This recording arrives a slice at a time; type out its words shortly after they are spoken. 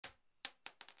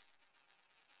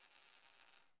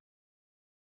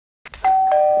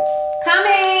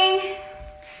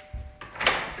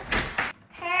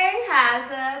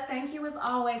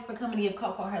always for coming to give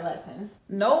Coco her lessons.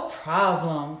 No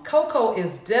problem. Coco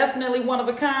is definitely one of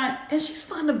a kind, and she's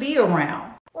fun to be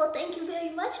around. Well, thank you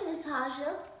very much, Miss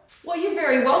Haja. Well, you're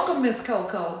very welcome, Miss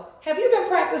Coco. Have you been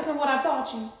practicing what I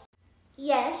taught you?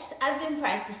 Yes, I've been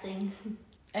practicing.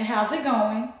 And how's it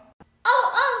going?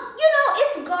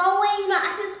 It's going.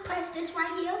 I just press this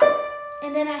right here.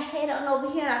 And then I head on over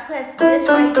here and I press this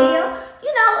right here.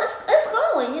 It's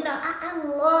going. I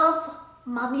love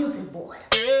my music board.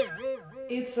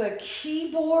 It's a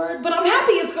keyboard, but I'm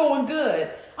happy it's going good.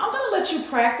 I'm gonna let you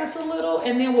practice a little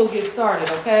and then we'll get started,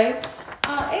 okay?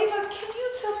 Ava, can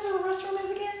you tell me where the restroom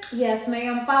is again? Yes,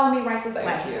 ma'am. Follow me right this way.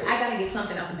 Thank you. I gotta get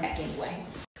something out the back anyway.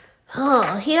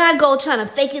 Here I go trying to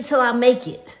fake it till I make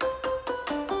it.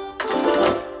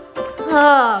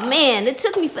 Oh, man, it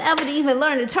took me forever to even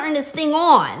learn to turn this thing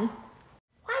on.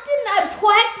 Why didn't I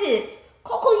practice?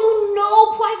 Coco, you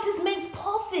know practice makes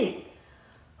perfect.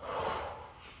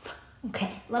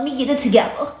 Okay, let me get it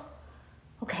together.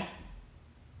 Okay.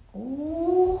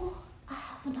 Oh, I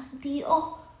have an idea.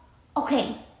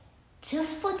 Okay,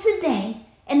 just for today,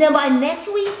 and then by next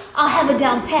week, I'll have it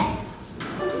down pat.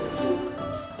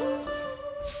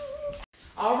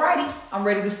 Alrighty, I'm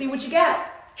ready to see what you got.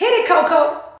 Hit it,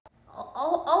 Coco.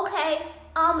 Oh, okay.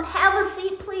 Have a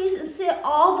seat, please, and sit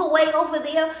all the way over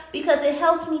there because it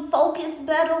helps me focus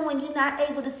better when you're not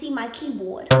able to see my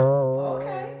keyboard.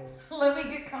 Okay, let me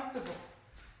get comfortable.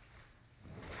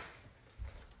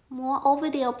 More over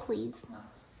there, please.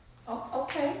 Oh,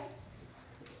 okay.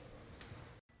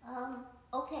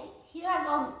 Okay, here I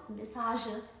go, Miss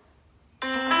Haja.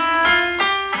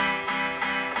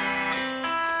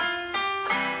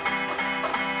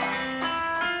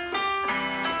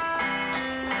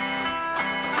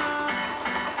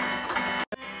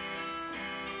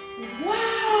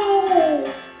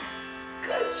 Wow!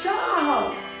 Good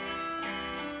job!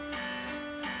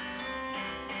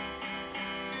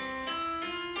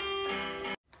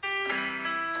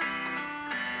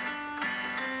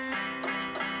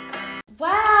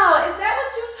 Wow, is that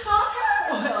what you taught her?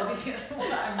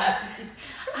 Well,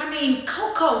 I mean,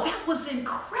 Coco, that was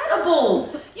incredible.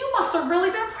 You must have really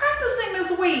been practicing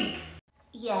this week.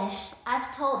 Yes,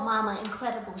 I've told Mama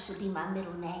Incredible should be my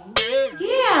middle name.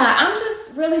 Yeah, I'm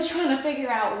just really trying to figure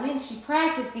out when she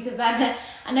practiced because I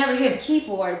never hear the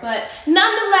keyboard. But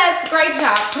nonetheless, great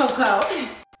job, Coco.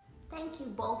 Thank you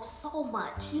both so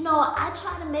much. I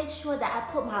try to make sure that I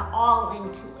put my all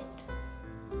into it.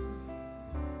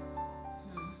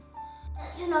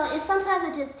 Sometimes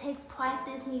it just takes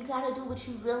practice and you gotta do what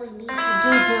you really need to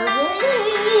do to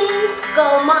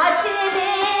go marching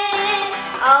in.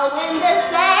 Oh, when the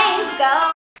saints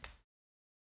go.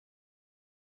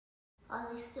 Are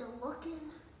they still looking?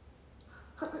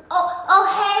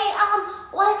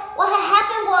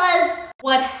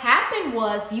 What happened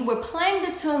was you were playing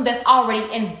the tune that's already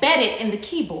embedded in the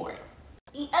keyboard.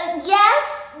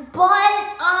 Yes, but,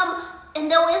 and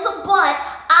there is a but.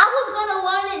 I was gonna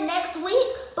learn it next week,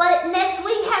 but next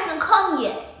week hasn't come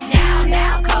yet.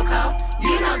 Now, Coco,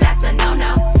 you know that's a no-no.